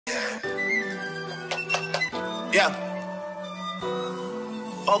Yeah.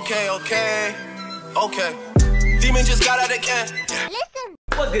 Okay. Demon just got out of can. Listen.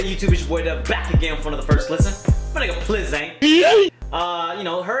 What's good, YouTube? It's your boy Dub back again for another first listen. My nigga Pliz ain't. You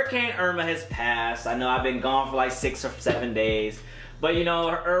know, Hurricane Irma has passed. I know I've been gone for like 6 or 7 days. But you know,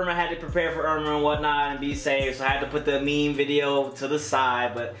 Irma had to prepare for Irma and whatnot and be safe, so I had to put the meme video to the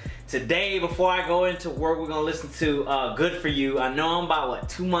side. But today, before I go into work, we're gonna listen to Good For You. I know I'm about, what,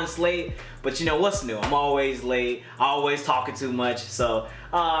 2 months late, but you know what's new? I'm always late, always talking too much. So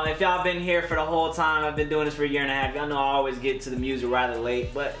if y'all been here for the whole time, I've been doing this for a year and a half, y'all know I always get to the music rather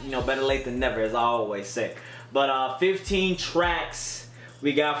late, but you know, better late than never, as I always say. But 15 tracks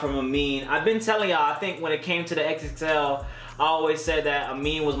we got from Amine. I've been telling y'all, I think when it came to the XXL, I always said that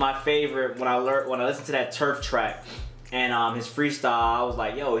Amine was my favorite when I listened to that Turf track and his freestyle. I was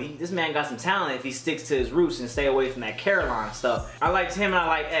like, yo, this man got some talent if he sticks to his roots and stay away from that Caroline stuff. I liked him and I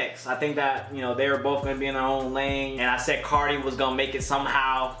like X. I think that, you know, they were both gonna be in their own lane, and I said Cardi was gonna make it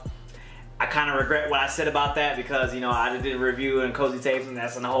somehow. I kind of regret what I said about that because, you know, I did a review in Cozy Tapes and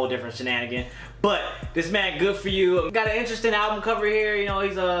that's a whole different shenanigan. But this man, Good For You, got an interesting album cover here. You know,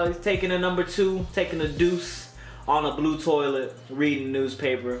 he's taking a #2, taking a deuce on a blue toilet, reading the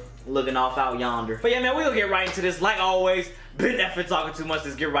newspaper, looking off out yonder. But yeah, man, we'll get right into this. Like always, been effort talking too much.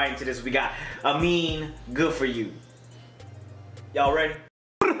 Let's get right into this. We got Amine, Good For You. Y'all ready?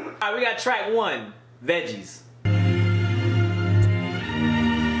 Alright, we got track 1, Veggies.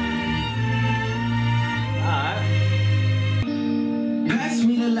 Pass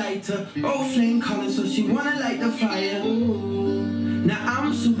me the lighter, old flame calling, so she wanna light the fire. Now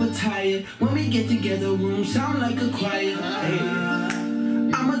I'm super tired. When we get together, room sound like a choir. Hey,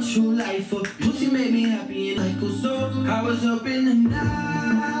 I'm a true lifer. Pussy made me happy and I go so. I was up in the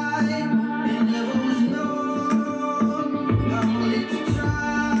night and never was known. I wanted to try,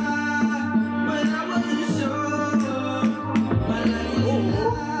 but I wasn't sure. My life was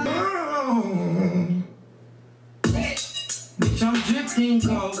bitch, I'm drifting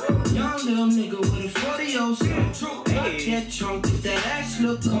cold. Young little nigga with a 40-year scope. Get drunk if that ass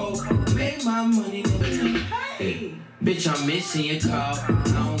look cold. Make my money, nigga. Hey, bitch, I'm missing your call. I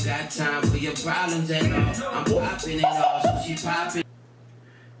don't got time for your problems at all. I'm popping it all, so she popping.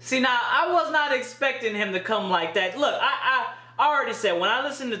 See, now, I was not expecting him to come like that. Look, I already said, when I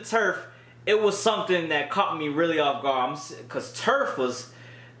listened to Turf, it was something that caught me really off guard. Because Turf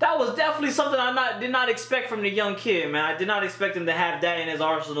that was definitely something I did not expect from the young kid, man. I did not expect him to have that in his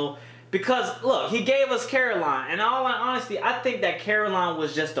arsenal. Because, look, he gave us Caroline. And all honesty, I think that Caroline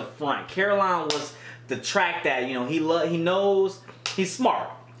was just a front. Caroline was the track that, you know, he knows, he's smart.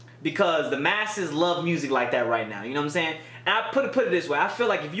 Because the masses love music like that right now. You know what I'm saying? And I put it this way. I feel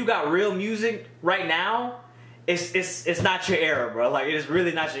like if you got real music right now, it's not your era, bro. Like, it is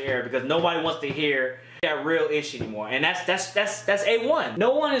really not your era. Because nobody wants to hear that real ish anymore. And that's A1.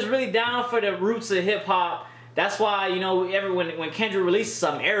 No one is really down for the roots of hip-hop. That's why, you know, when Kendrick releases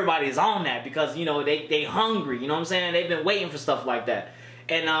something, everybody is on that because, you know, they hungry, you know what I'm saying? They've been waiting for stuff like that.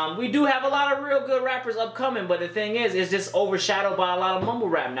 And we do have a lot of real good rappers upcoming, but the thing is, it's just overshadowed by a lot of mumble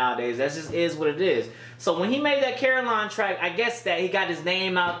rap nowadays. That just is what it is. So when he made that Caroline track, I guess that he got his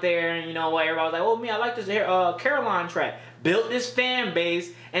name out there, and you know what, everybody was like, oh, me, I like this Caroline track. Built this fan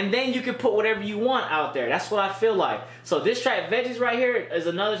base, and then you can put whatever you want out there. That's what I feel like. So this track, Veggies, right here, is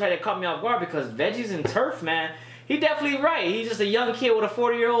another track that caught me off guard because Veggies and Turf, man, he definitely right. He's just a young kid with a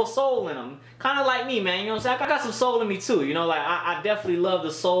 40-year-old soul in him. Kind of like me, man. You know what I'm saying? I got some soul in me too. You know, like I definitely love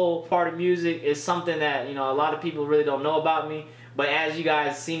the soul part of music. It's something that, you know, a lot of people really don't know about me. But as you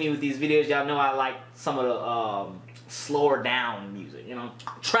guys see me with these videos, y'all know I like some of the slower down music, you know.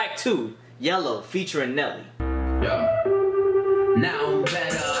 Track 2, Yellow, featuring Nelly. Yeah. Now I'm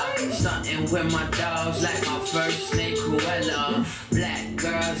better, stunting with my dogs like my first name Cruella. Black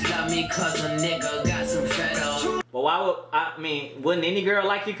girls love me cause a nigga got some feta. But why would, wouldn't any girl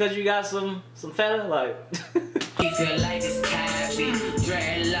like you cause you got some feta? Like, You feel like it's taffy,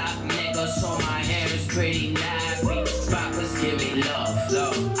 dreadlock nigga, so my hair is pretty nappy. Rappers give me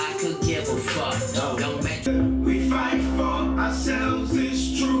love, I could give a fuck, don't make. We fight for ourselves,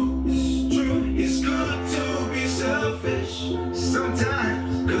 it's true, it's good to be selfish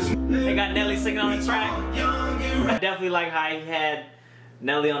sometimes, cause they got Nelly singing on the track. I definitely like how he had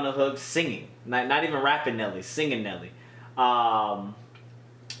Nelly on the hook singing, not even rapping Nelly, singing Nelly.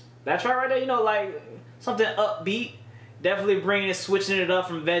 That's right there, you know, like something upbeat. Definitely bringing it, switching it up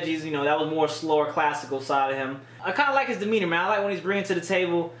from Veggies. You know, that was more slower, classical side of him. I kind of like his demeanor, man. I like when he's bringing to the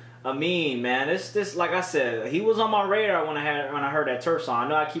table Amine, man. This, like I said, he was on my radar when I heard that Turf song. I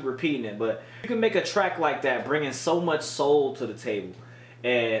know I keep repeating it, but you can make a track like that, bringing so much soul to the table.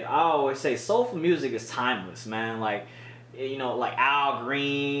 And I always say soulful music is timeless, man. Like, you know, like Al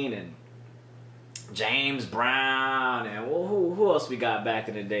Green and James Brown, and who else we got back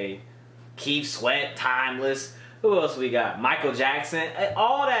in the day? Keith Sweat, timeless. Who else we got? Michael Jackson.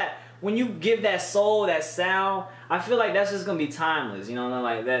 All that, when you give that soul, that sound, I feel like that's just gonna be timeless. You know,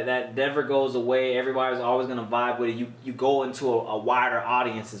 like that never goes away. Everybody's always gonna vibe with it. You go into a wider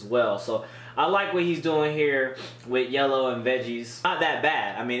audience as well. So I like what he's doing here with Yellow and Veggies. Not that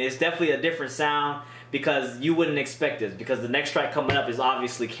bad. I mean, it's definitely a different sound, because you wouldn't expect this, because the next track coming up is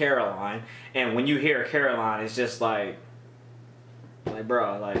obviously Caroline, and when you hear Caroline, it's just like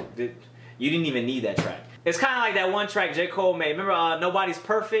bro, like you didn't even need that track. It's kind of like that one track J. Cole made. Remember Nobody's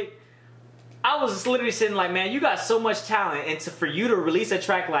Perfect? I was just literally sitting like, man, you got so much talent, and for you to release a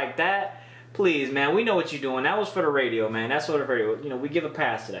track like that, please, man, we know what you're doing. That was for the radio, man. That's for the radio. You know, we give a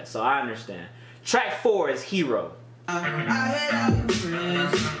pass to that, so I understand. Track 4 is Hero. I had out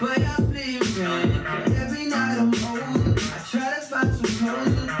friends, but I split friends. Every night I'm older, I try to find some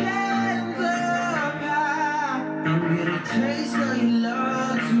closure. I'm gonna taste of your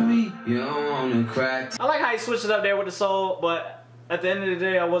luxury. You don't wanna crack. I like how he switched it up there with the soul, but at the end of the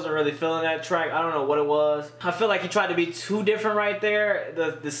day, I wasn't really feeling that track. I don't know what it was. I feel like he tried to be too different right there.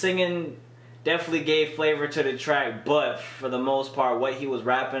 The singing definitely gave flavor to the track, but for the most part, what he was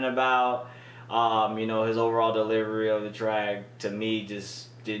rapping about, you know, his overall delivery of the track, to me, just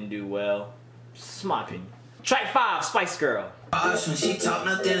didn't do well. It's my opinion. Track 5, Spice Girl. When she talk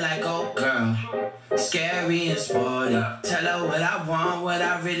nothing like old girl, scary and sporty. Tell her what I want, what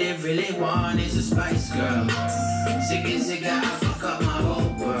I really want is a Spice Girl. Zigga, I fuck up my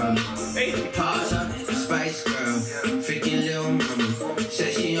whole world. Pause up, Spice Girl. Freaking little mama.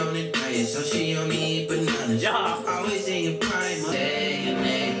 Said she on the diet, so she only eat bananas. Always in your prime, day and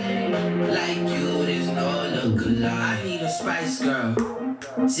night. Like you, there's no look alike. I need a Spice Girl.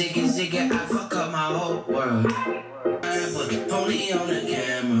 Zigga, I fuck up my whole world. Put pony on the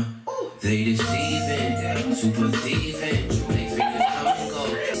camera. They deceiving, super thieving. They figure come and go.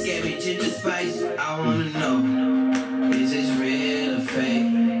 Scary ginger spice, I wanna know, is this real or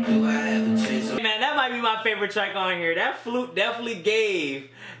fake? Do I have a chance? Man, that might be my favorite track on here. That flute definitely gave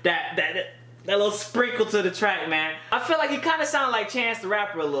that little sprinkle to the track, man. I feel like he kind of sounded like Chance the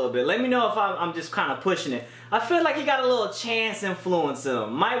Rapper a little bit. Let me know if I'm just kind of pushing it. I feel like he got a little Chance influence in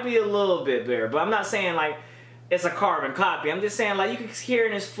him. Might be a little bit there, but I'm not saying like it's a carbon copy. I'm just saying, like, you can hear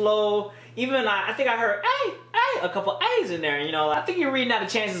in his flow. Even I think I heard a couple A's in there. You know, I think you're reading out of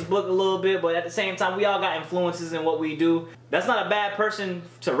Chance's book a little bit, but at the same time, we all got influences in what we do. That's not a bad person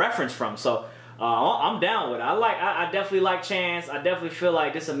to reference from. So I'm down with it. I definitely like Chance. I definitely feel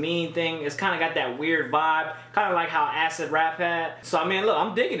like this Amine thing. It's kind of got that weird vibe, kind of like how Acid Rap had. So I mean, look,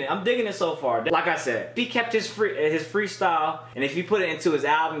 I'm digging it. I'm digging it so far. Like I said, if he kept his freestyle, and if he put it into his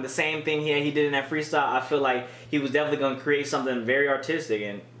album, the same thing he did in that freestyle, I feel like he was definitely gonna create something very artistic.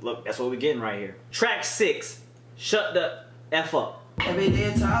 And look, that's what we're getting right here. Track 6, Shut the F Up. Every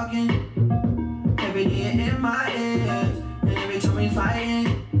day talking, every day in my ears, and every time we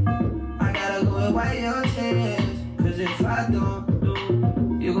fighting, I gotta go and wipe your tears. Cause if I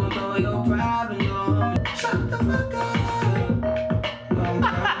don't, you gon' know your problem on. Shut the fuck up.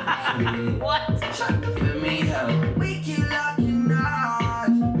 What? Shut the fuck up. Let me help. We keep locking eyes.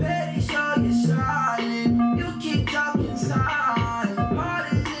 Ready, show you solid. You keep talking signs.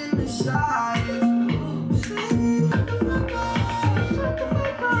 Heart is in the silence. Shut the fuck up. Shut the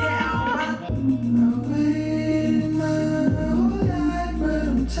fuck up. Yeah, I waited my whole life, but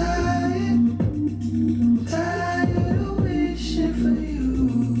I'm tired. Tired of wishing for you.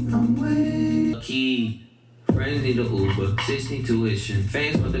 I'm waiting. Key. Friends need a Uber, sis need tuition.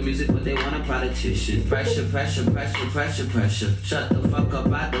 Fans want the music, but they want a politician. Pressure, pressure, pressure, pressure, pressure. Shut the fuck up,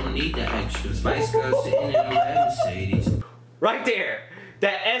 I don't need the extra. Spice Girl sitting in a red Mercedes. Right there.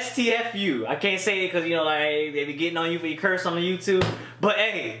 That STFU. I can't say it because, you know, like, they be getting on you for your curse on the YouTube. But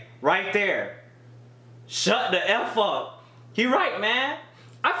hey, right there. Shut the F up. He right, man.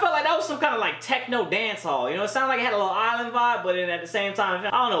 I felt like that was some kind of like techno dance hall. You know, it sounded like it had a little island vibe, but then at the same time, I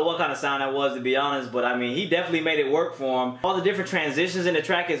don't know what kind of sound that was, to be honest, but I mean, he definitely made it work for him. All the different transitions in the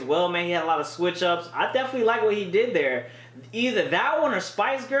track as well, man, he had a lot of switch ups. I definitely like what he did there. Either that one or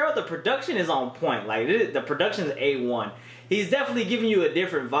Spice Girl, the production is on point. Like, the production is A1. He's definitely giving you a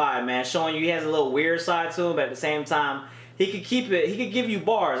different vibe, man, showing you he has a little weird side to him, but at the same time, he could keep it, he could give you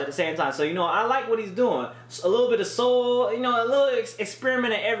bars at the same time. So, you know, I like what he's doing. A little bit of soul, you know, a little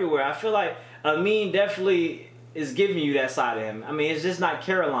experimenting everywhere. I feel like Amine definitely is giving you that side of him. I mean, it's just not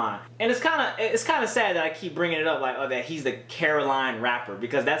Caroline. And it's kind of sad that I keep bringing it up, like, oh, that he's the Caroline rapper,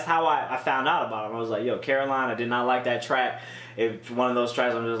 because that's how I found out about him. I was like, yo, Caroline, I did not like that track. If one of those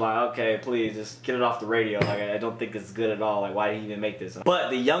tracks, I'm just like, okay, please just get it off the radio. Like, I don't think it's good at all. Like, why did he even make this? But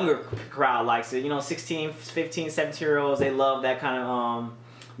the younger crowd likes it. You know, 16, 15, 17-year-olds, they love that kind of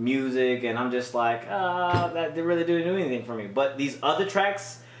music, and I'm just like, that they really didn't do anything for me. But these other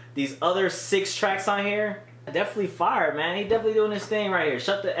tracks, these other 6 tracks on here, definitely fire, man. He definitely doing his thing right here.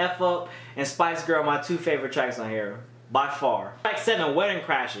 Shut the F Up and Spice Girl, my 2 favorite tracks on here, by far. Track 7, Wedding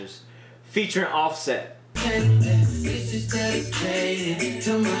Crashers, featuring Offset. This is dedicated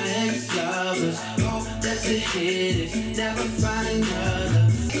to my ex-lovers. Hope that the hit is never find another.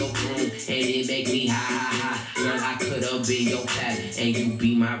 Your room and it make me high, high, high. Girl, I could've been your cat and you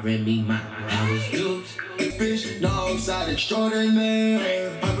be my Remy, my. I was duped. Bitch, no side extraordinary.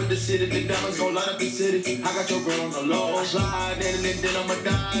 I'm with the city, the diamonds gon' light up the city. I got your girl on the low. I slide in and then I'ma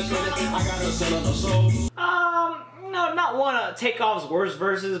die. I got her selling her soul. No, not one of Takeoff's worst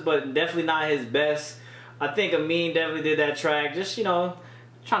verses, but definitely not his best. I think Amine definitely did that track, just, you know,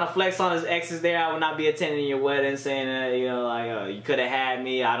 trying to flex on his exes there. I would not be attending your wedding, saying that, you know, like, you could have had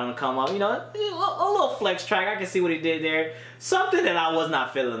me, I don't come up. You know, a little flex track. I can see what he did there. Something that I was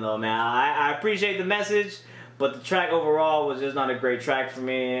not feeling, though, man. I appreciate the message, but the track overall was just not a great track for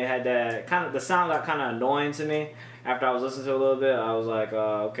me. It had that kind of, the sound got kind of annoying to me. After I was listening to it a little bit, I was like,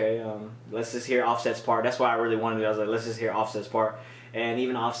 okay, let's just hear Offset's part. That's why I really wanted it. I was like, let's just hear Offset's part. And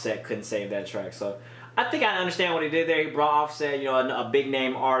even Offset couldn't save that track, so I think I understand what he did there. He brought Offset, you know, a big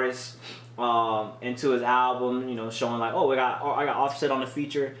name artist into his album, you know, showing like, oh, I got Offset on the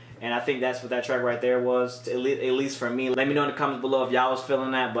feature, and I think that's what that track right there was, at least for me. Let me know in the comments below if y'all was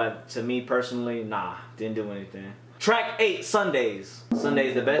feeling that, but to me personally, nah, didn't do anything. Track 8, Sundays.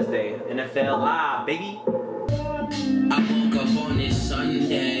 Sunday's the best day. NFL Live, baby. I woke up on this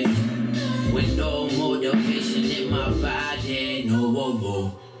Sunday with no motivation in my body,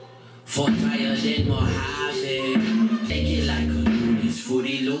 no. For tired and Mojave. Take it like a nudist,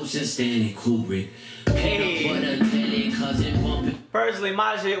 footy loops and Stanley Kubrick. Hey. Personally,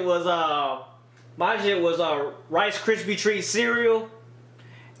 my shit was Rice Krispie Treat cereal,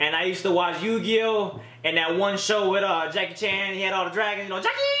 and I used to watch Yu-Gi-Oh! And that one show with Jackie Chan. He had all the dragons, you know,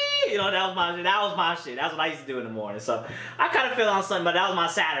 Jackie. You know, that was my shit. That was my shit. That's what I used to do in the morning. So I kind of feel on Sunday, but that was my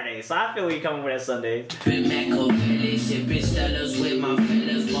Saturday. So I feel where you coming with that Sunday. Been Machiavelli, sipping Stellas with my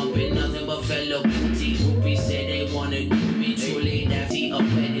fellas, bumping nothing but fellow booty groupies. Say they wanna do me truly. That's a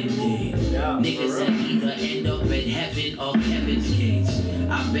wedding day. Yeah, niggas that either end up in heaven or Kevin's gates.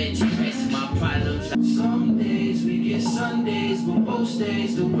 I bet you press my problems. Some days we get Sundays, but most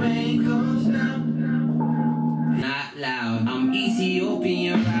days the rain comes down. Not loud, I'm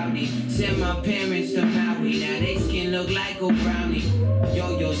Ethiopian rowdy. Send my parents to Maui, now they skin look like a brownie.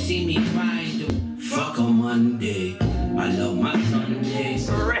 Yo, see me grind, fuck a Monday. I love my Sundays.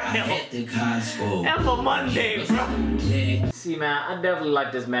 For real. I hit the Costco. F a Monday, bro. See, man, I definitely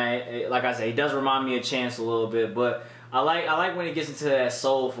like this man. Like I said, he does remind me of Chance a little bit, but I like when he gets into that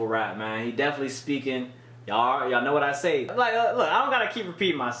soulful rap, man. He definitely speaking. Y'all know what I say. Like, look, I don't gotta keep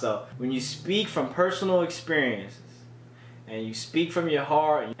repeating myself. When you speak from personal experiences, and you speak from your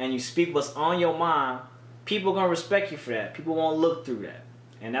heart, and you speak what's on your mind, people gonna respect you for that. People won't look through that.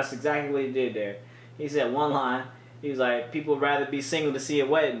 And that's exactly what he did there. He said one line, he was like, people would rather be single to see a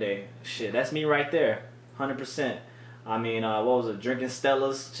wedding day. Shit, that's me right there, 100%. I mean, what was it, drinking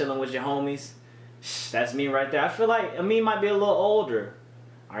Stellas, chilling with your homies? That's me right there. I feel like Amine might be a little older,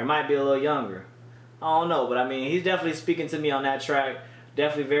 or he might be a little younger. I don't know, but I mean, he's definitely speaking to me on that track.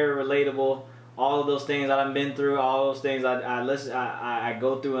 Definitely very relatable. All of those things that I've been through, all those things I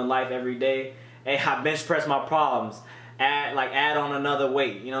go through in life every day. Hey, I bench press my problems. Add on another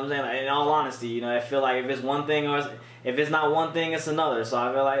weight. You know what I'm saying? Like, in all honesty, you know, I feel like if it's one thing or if it's not one thing, it's another. So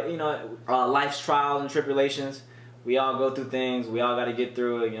I feel like, you know, life's trials and tribulations. We all go through things. We all got to get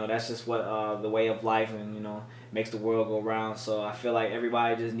through it. You know, that's just what the way of life, and you know, makes the world go round. So I feel like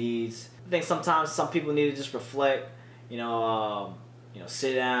everybody just needs. I think sometimes some people need to just reflect. You know,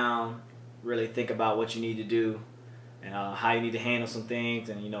 sit down, really think about what you need to do, and how you need to handle some things,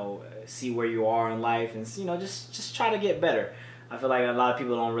 and you know, see where you are in life, and you know, just try to get better. I feel like a lot of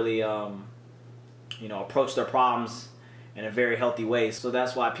people don't really, you know, approach their problems in a very healthy way. So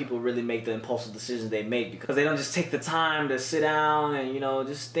that's why people really make the impulsive decisions they make, because they don't just take the time to sit down and, you know,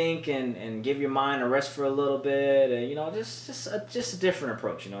 just think and give your mind a rest for a little bit, and, you know, just a different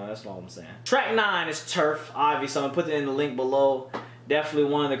approach, you know. That's all I'm saying. Track 9 is Turf. Obviously, I'm gonna put it in the link below.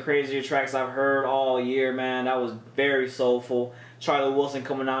 Definitely one of the crazier tracks I've heard all year, man. That was very soulful. Charlie Wilson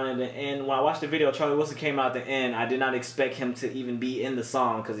coming out in the end. When I watched the video, Charlie Wilson came out at the end. I did not expect him to even be in the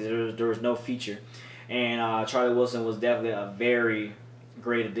song because there was no feature. And Charlie Wilson was definitely a very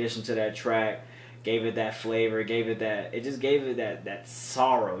great addition to that track. Gave it that flavor, it just gave it that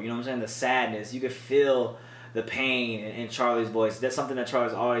sorrow, you know what I'm saying? The sadness. You could feel the pain in Charlie's voice. That's something that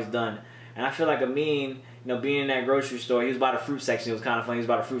Charlie's always done. And I feel like Amine, being in that grocery store, he was by the fruit section. It was kind of funny. He was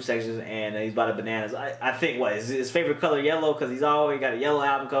by the fruit section and he's by the bananas. I think, what, is his favorite color yellow? Because he's always got a yellow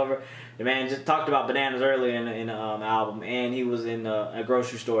album cover. The man just talked about bananas earlier in the album, and he was in a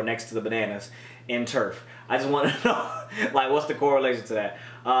grocery store next to the bananas in Turf. I just want to know, like, what's the correlation to that?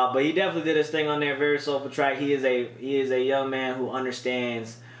 But he definitely did his thing on there, very soulful track. He is a young man who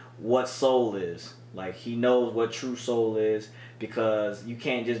understands what soul is. Like, he knows what true soul is, because you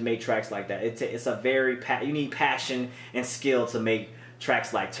can't just make tracks like that. It's a very you need passion and skill to make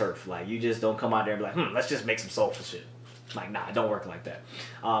tracks like Turf. Like, you just don't come out there and be like, let's just make some soulful shit. Like, nah, it don't work like that.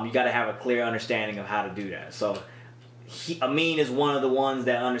 You got to have a clear understanding of how to do that. So Amine is one of the ones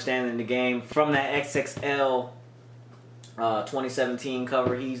that understand in the game. From that XXL 2017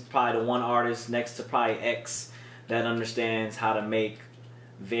 cover, he's probably the one artist next to probably X that understands how to make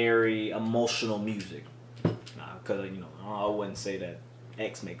very emotional music. Because, I wouldn't say that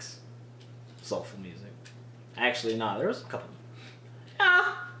X makes soulful music. Actually, nah, there's a couple.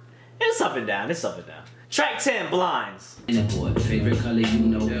 It's up and down. It's up and down. Track 10, Blinds. Banana boy, favorite color you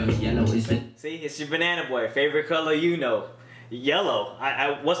know. Yellow is the... See, it's your banana boy. Favorite color you know. Yellow.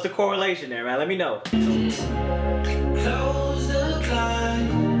 What's the correlation there, man? Let me know. Close the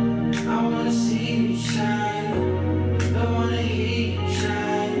blind. I wanna see you shine. I wanna hear you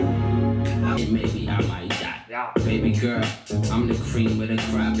shine. Maybe I might die. Yeah. Baby girl, I'm the cream with a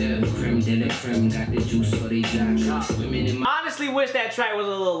crop. Creme de la creme, got the juice for they jack. Women in my... Honestly, wish that track was a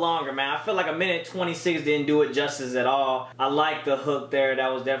little longer, man. I feel like a minute 26 didn't do it justice at all. I like the hook there.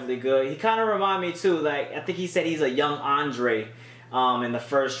 That was definitely good. He kind of reminded me too, like, I think he said he's a young Andre in the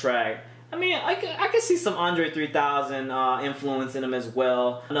first track. I mean, I could see some Andre 3000 influence in him as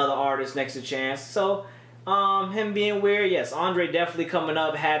well. Another artist next to Chance. So, him being weird, yes, Andre definitely coming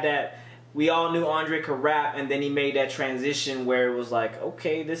up, had that. We all knew Andre could rap, and then he made that transition where it was like,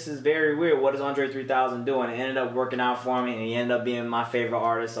 okay, this is very weird. What is Andre 3000 doing? It ended up working out for me, and he ended up being my favorite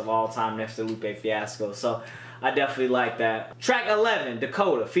artist of all time next to Lupe Fiasco. So I definitely like that. Track 11,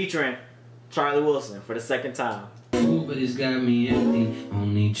 Dakota, featuring Charlie Wilson for the second time. Ooh, but it's got me empty.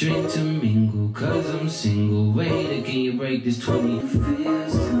 Only drink to mingle, cause I'm single. Wait, can you break this 20?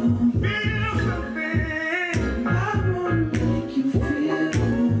 Feels something. I wanna make you feel.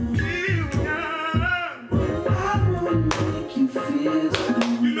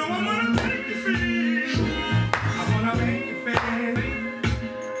 You know I wanna make you feel. I wanna make you feel.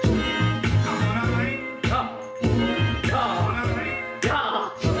 I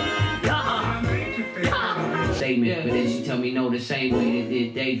wanna make you feel. Statement, but then she tell me no the same way that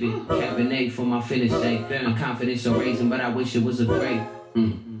did David. Cabernet for my feelings sake. I'm confident so raising, but I wish it was a great.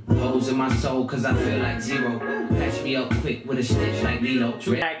 Holes in my soul, cause I feel like zero. Patch me up quick with a stitch like Lilo.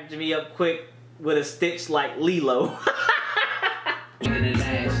 Patch me up quick with a stitch like Lilo.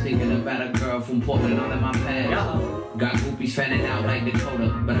 Thinking about a girl from Portland all in my past. Got groupies fanning out like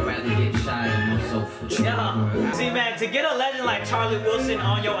Dakota, but I'd rather get shy on my sofa. See, man, to get a legend like Charlie Wilson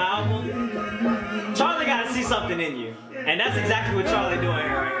on your album, Charlie gotta see something in you. And that's exactly what Charlie doing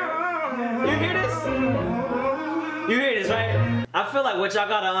here right here. You hear this? You hear this, right? I feel like what y'all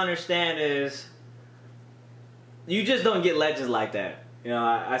gotta understand is you just don't get legends like that.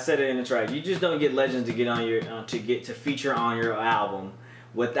 I said it in the track. You just don't get legends to get on your to feature on your album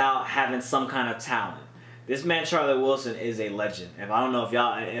without having some kind of talent. This man Charlie Wilson is a legend.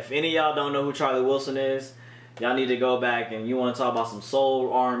 If any of y'all don't know who Charlie Wilson is, y'all need to go back, and you want to talk about some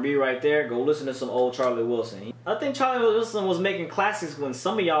soul R&B right there, go listen to some old Charlie Wilson. I think Charlie Wilson was making classics when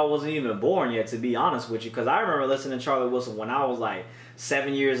some of y'all wasn't even born yet, to be honest with you, because I remember listening to Charlie Wilson when I was like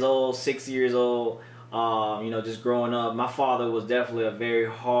 7 years old, 6 years old. Just growing up, my father was definitely a very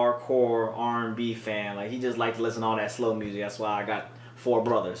hardcore R&B fan. Like, he just liked to listen to all that slow music. That's why I got 4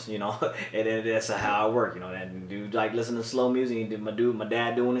 brothers, and that's how I work. That dude like listening to slow music. My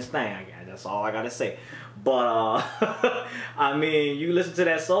dad doing his thing. That's all I gotta say. But I mean, you listen to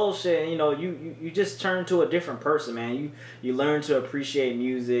that soul shit, and you just turn to a different person, man. You learn to appreciate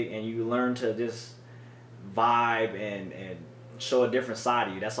music, and you learn to just vibe and show a different side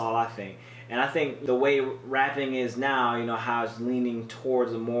of you. That's all I think. And I think the way rapping is now, how it's leaning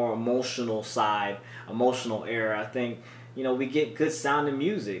towards a more emotional side, emotional era. I think, we get good sounding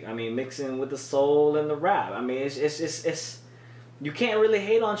music. I mean, mixing with the soul and the rap. I mean, it's you can't really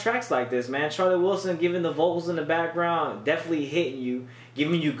hate on tracks like this, man. Charlie Wilson giving the vocals in the background, definitely hitting you,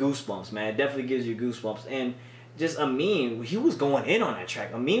 giving you goosebumps, man. It definitely gives you goosebumps. And just Amine, he was going in on that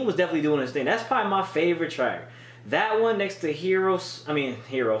track. Amine was definitely doing his thing. That's probably my favorite track. That one next to Hero,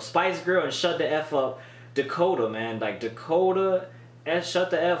 Spice Girl and Shut the F Up, Dakota, man. Like Dakota,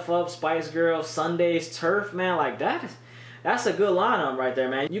 Shut the F Up, Spice Girl, Sundays, Turf, man. Like that's a good lineup right there,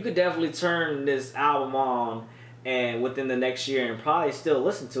 man. You could definitely turn this album on and within the next year and probably still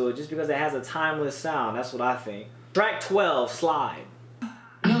listen to it just because it has a timeless sound. That's what I think. Track 12, Slide.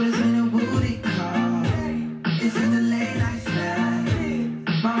 Notice when a booty call, it's just a late night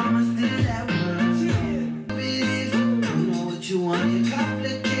slide. My mama still at work. You know what you want, you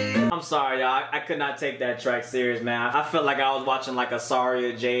complicate. I'm sorry, y'all. I could not take that track serious, man. I felt like I was watching like a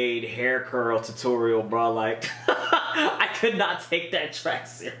Saria Jade hair curl tutorial, bro. Like, I could not take that track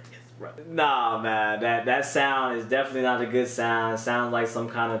serious, bro. Nah, man. That sound is definitely not a good sound. It sounds like some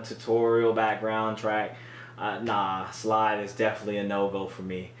kind of tutorial background track. Nah, Slide is definitely a no-go for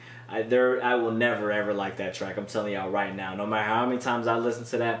me. I will never ever like that track. I'm telling y'all right now. No matter how many times I listen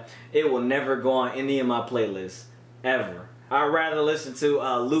to that, it will never go on any of my playlists. Ever. I'd rather listen to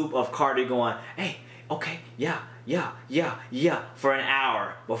a loop of Cardi going, hey, okay, yeah, for an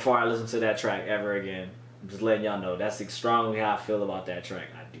hour before I listen to that track ever again. I'm just letting y'all know. That's strongly how I feel about that track.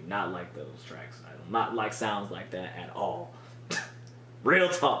 I do not like those tracks. I do not like sounds like that at all. Real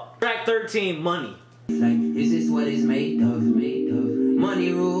talk. Track 13, Money. Like, is this what it's made of?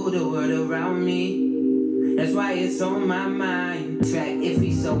 Money rule the world around me. That's why it's on my mind. Track, if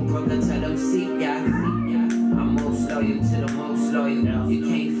he's so broke, I tell him, see ya. I'm most loyal to the most loyal. You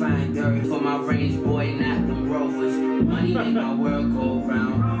can't find dirt for my range, boy, not them rovers. Money make my world go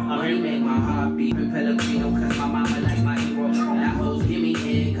round. Money make my heart beat. Pellegrino, cause my mama like my hero. That hoes give me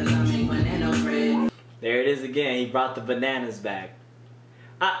in, cause I make banana bread. There it is again. He brought the bananas back.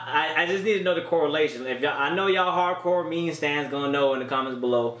 I just need to know the correlation. If y'all, I know y'all hardcore Mean stands gonna know in the comments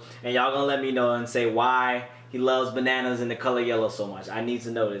below, and y'all gonna let me know and say why he loves bananas and the color yellow so much. I need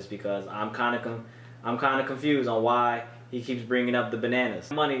to know this because I'm kind of confused on why he keeps bringing up the bananas.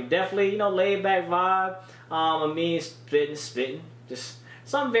 Money, definitely, you know, laid back vibe. Amine spitting, just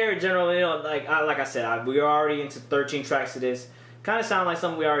something very general. You know, like I said, we are already into 13 tracks of this. Kind of sound like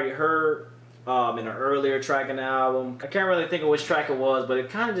something we already heard. In an earlier track in the album. I can't really think of which track it was, but it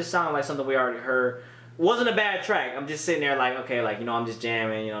kind of just sounded like something we already heard. Wasn't a bad track. I'm just sitting there like, okay, like, you know, I'm just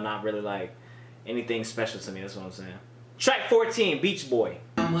jamming, you know, not really like anything special to me. That's what I'm saying. Track 14, Beach Boy.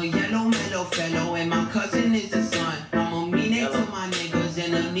 I'm a yellow mellow fellow and my cousin is the son. I'm Aminé to my niggas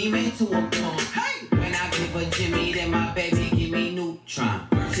and Aminé to a pump. Hey! When I give a Jimmy, then my baby give me Neutron.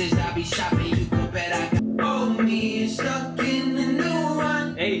 Since I be shopping, you could bet I got me stuck in the new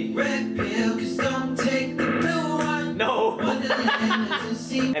one. Hey. Red pill, cause don't take the blue one. No.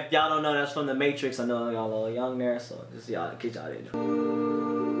 If y'all don't know, that's from The Matrix. I know y'all a little young there, so just y'all get y'all intro.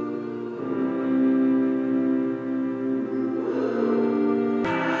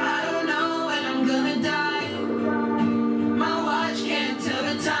 I don't know when I'm gonna die. My watch can't tell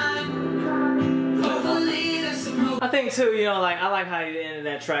the time. Hopefully there's some hope. I think too, you know, like I like how you ended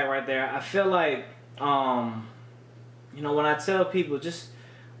that track right there. I feel like, you know, when I tell people,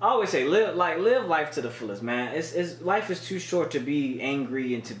 I always say live life to the fullest, man. Life is too short to be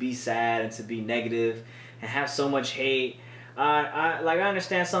angry and to be sad and to be negative and have so much hate. I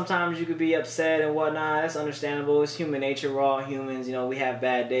understand sometimes you could be upset and whatnot. That's understandable. It's human nature. We're all humans. You know, we have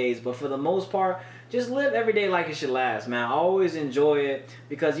bad days. But for the most part, just live every day like it should last, man. Always enjoy it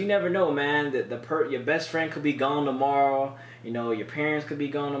because you never know, man. Your best friend could be gone tomorrow. You know, your parents could be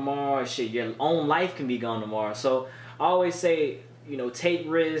gone tomorrow. Shit, your own life can be gone tomorrow. So I always say, you know, take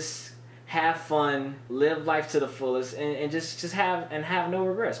risks, have fun, live life to the fullest, and just have no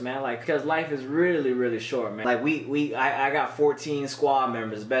regrets, man. Like, because life is really, really short, man. Like I got 14 squad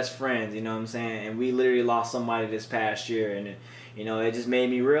members, best friends, you know what I'm saying? And we literally lost somebody this past year, and you know, it just made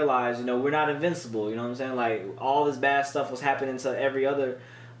me realize, you know, we're not invincible, you know what I'm saying? Like, all this bad stuff was happening to every other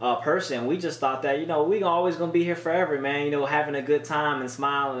person. We just thought that, you know, we always gonna be here forever, man. You know, having a good time and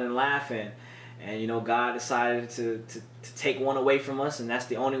smiling and laughing. And, you know, God decided to take one away from us, and that's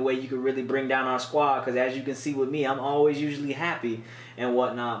the only way you could really bring down our squad. Because as you can see with me, I'm always usually happy and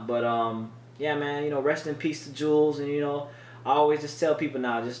whatnot. But yeah, man, you know, rest in peace to Jules. And, you know, I always just tell people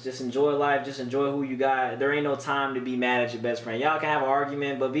now, just enjoy life, just enjoy who you got. There ain't no time to be mad at your best friend. Y'all can have an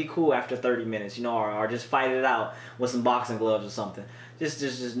argument, but be cool after 30 minutes, you know, or just fight it out with some boxing gloves or something.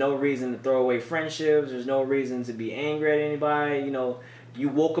 Just no reason to throw away friendships. There's no reason to be angry at anybody. You know, you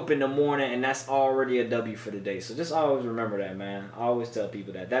woke up in the morning and that's already a W for the day. So just always remember that, man. I always tell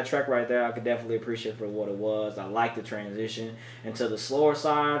people that. That track right there, I could definitely appreciate for what it was. I like the transition into the slower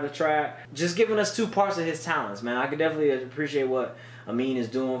side of the track. Just giving us two parts of his talents, man. I could definitely appreciate what Amine is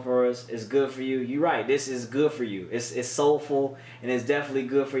doing for us. It's good for you. You're right. This is good for you. It's soulful and it's definitely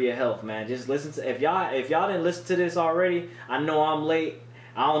good for your health, man. Just listen to, if y'all didn't listen to this already, I know I'm late.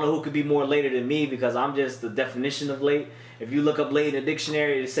 I don't know who could be more later than me because I'm just the definition of late. If you look up late in the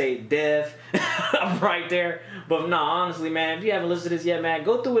dictionary, it say deaf. I'm right there. But no, honestly, man, if you haven't listened to this yet, man,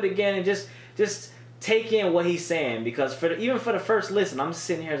 go through it again and just take in what he's saying. Because even for the first listen, I'm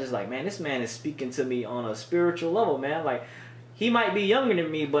sitting here just like, man, this man is speaking to me on a spiritual level, man. Like, he might be younger than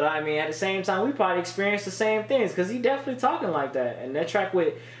me, but I mean, at the same time, we probably experienced the same things because he definitely talking like that. And that track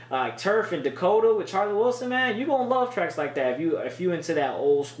with Turf and Dakota with Charlie Wilson, man, you gonna love tracks like that if you into that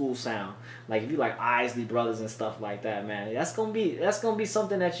old school sound. Like if you like Isley Brothers and stuff like that, man, that's gonna be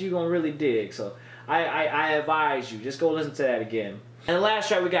something that you gonna really dig. So I advise you, just go listen to that again. And the last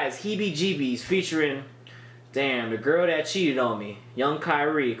track we got is Heebie Jeebies featuring, damn, the girl that cheated on me, Young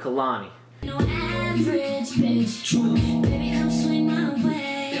Kyrie, Kalani. No average bitch. Baby, come swing my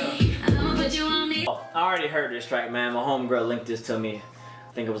way. I'ma put you on me. Oh, I already heard this track, man. My homegirl linked this to me.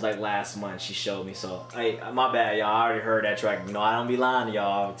 I think it was like last month she showed me. So, hey, my bad, y'all. I already heard that track. You know, I don't be lying to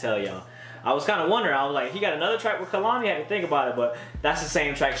y'all. I'll tell y'all. I was kind of wondering. I was like, he got another track with Kalani? I had to think about it, but that's the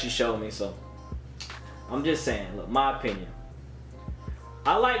same track she showed me. So, I'm just saying, look, my opinion.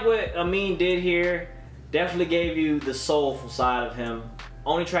 I like what Amine did here. Definitely gave you the soulful side of him.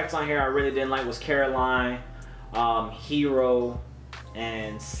 Only tracks on here I really didn't like was Caroline, Hero,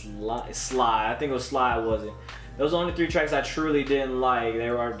 and Sly. I think it was Sly, wasn't it? Those are the only three tracks I truly didn't like. They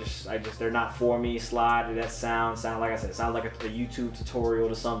were they're not for me. Sly, that sound like I said, sounds like a YouTube tutorial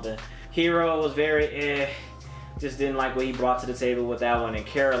or something. Hero was very just didn't like what he brought to the table with that one. And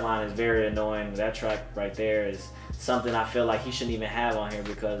Caroline is very annoying. That track right there is something I feel like he shouldn't even have on here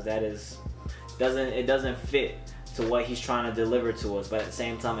because it doesn't fit to what he's trying to deliver to us. But at the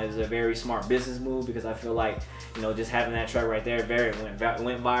same time, it was a very smart business move because I feel like, you know, just having that track right there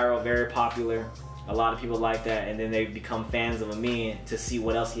went viral, very popular. A lot of people like that, and then they become fans of Amine to see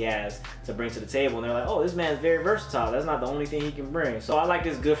what else he has to bring to the table, and they're like, oh, this man's very versatile. That's not the only thing he can bring. So I like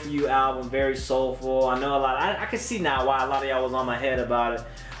this Good For You album, very soulful. I know a lot, I can see now why a lot of y'all was on my head about it,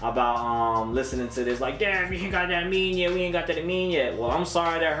 about listening to this, like, damn, we ain't got that Amine yet, we ain't got that Amine yet. Well, I'm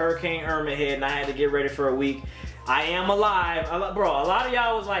sorry that Hurricane Irma hit and I had to get ready for a week. I am alive. Bro, a lot of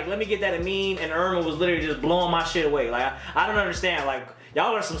y'all was like, let me get that Amine, and Irma was literally just blowing my shit away. Like, I don't understand. Like,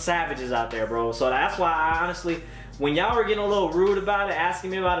 y'all are some savages out there, bro. So that's why I honestly, when y'all were getting a little rude about it, asking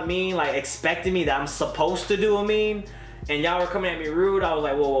me about Amine, like expecting me that I'm supposed to do Amine, and y'all were coming at me rude, I was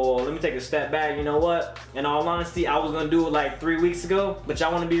like, whoa, let me take a step back. You know what? In all honesty, I was going to do it like 3 weeks ago, but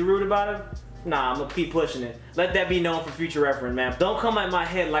y'all want to be rude about it? Nah, I'm gonna keep pushing it. Let that be known for future reference, man. Don't come at my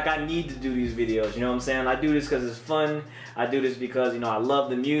head like I need to do these videos, you know what I'm saying? I do this because it's fun. I do this because, you know, I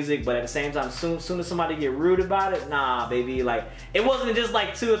love the music, but at the same time, soon as somebody get rude about it, nah, baby, like, it wasn't just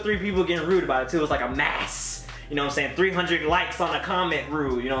like 2 or 3 people getting rude about it too. It was like a mass. You know what I'm saying? 300 likes on a comment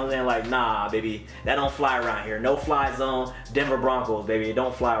rude. You know what I'm saying? Like, nah, baby, that don't fly around here. No fly zone, Denver Broncos, baby. It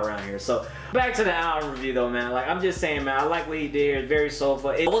don't fly around here. So, back to the album review though, man. Like, I'm just saying, man, I like what he did here. It's very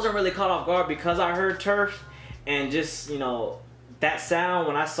soulful. I wasn't really caught off guard because I heard Turf and just, you know, that sound,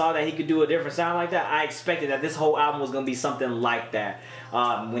 when I saw that he could do a different sound like that, I expected that this whole album was going to be something like that.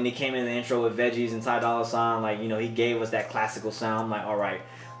 When he came in the intro with Veggies and Ty Dolla $ign, like, you know, he gave us that classical sound. I'm like, all right,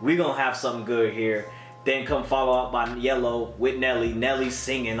 we're going to have something good here. Then come follow up by Yellow with Nelly. Nelly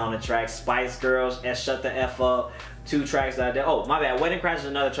singing on the track. Spice Girls, Shut the F Up. 2 tracks that I did. Oh, my bad. Wedding Crash is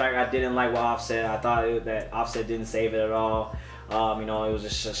another track I didn't like with Offset. I thought that Offset didn't save it at all. You know, it was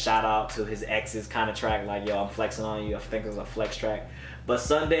just a shout out to his exes kind of track. Like, yo, I'm flexing on you. I think it was a flex track. But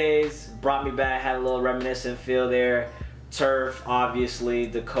Sundays brought me back. Had a little reminiscent feel there. Turf, obviously.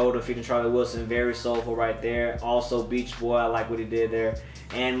 Dakota featuring Charlie Wilson. Very soulful right there. Also Beach Boy. I like what he did there.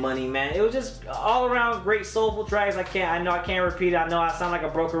 And Money, man. It was just all around great soulful tracks. I know I can't repeat it. I know I sound like a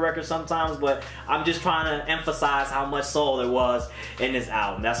broken record sometimes, but I'm just trying to emphasize how much soul there was in this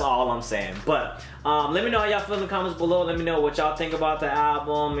album. That's all I'm saying. But let me know how y'all feel in the comments below. Let me know what y'all think about the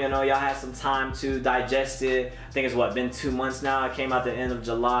album. You know, y'all had some time to digest it. I think it's been 2 months now. It came out the end of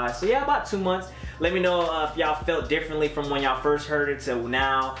July. So yeah, about 2 months. Let me know if y'all felt differently from when y'all first heard it to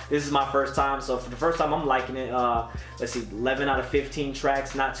now. This is my first time, so for the first time I'm liking it. Let's see, 11 out of 15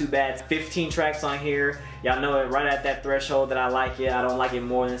 tracks, not too bad. 15 tracks on here. Y'all know it right at that threshold that I like it. I don't like it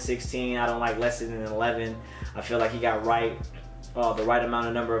more than 16. I don't like less than 11. I feel like he got right the right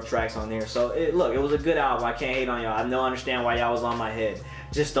number of tracks on there. So look, it was a good album. I can't hate on y'all. I know, understand why y'all was on my head.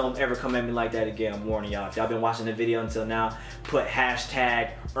 Just don't ever come at me like that again. I'm warning y'all. If y'all been watching the video until now, put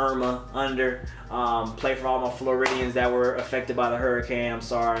hashtag Irma under. Play for all my Floridians that were affected by the hurricane. I'm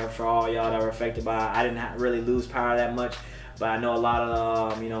sorry for all y'all that were affected by it. I didn't really lose power that much, but I know a lot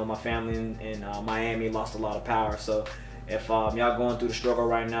of you know, my family in Miami lost a lot of power. So if y'all going through the struggle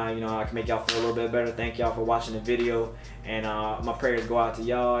right now, you know, I can make y'all feel a little bit better. Thank y'all for watching the video, and my prayers go out to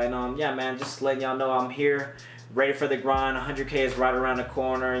y'all. And yeah, man, just letting y'all know I'm here, ready for the grind. 100K is right around the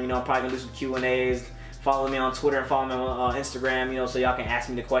corner. You know, I'm probably gonna do some Q&As. Follow me on Twitter and follow me on Instagram, you know, so y'all can ask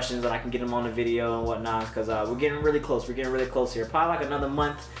me the questions and I can get them on the video and whatnot, because we're getting really close. We're getting really close here. Probably like another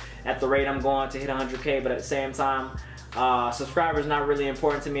month at the rate I'm going to hit 100K, but at the same time, subscribers not really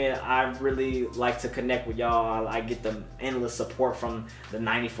important to me. I really like to connect with y'all. I get the endless support from the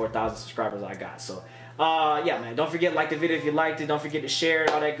 94,000 subscribers I got. So yeah, man, don't forget, like the video if you liked it. Don't forget to share it,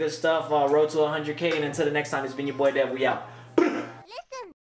 all that good stuff. Road to 100K, and until the next time, it's been your boy Dev. We out.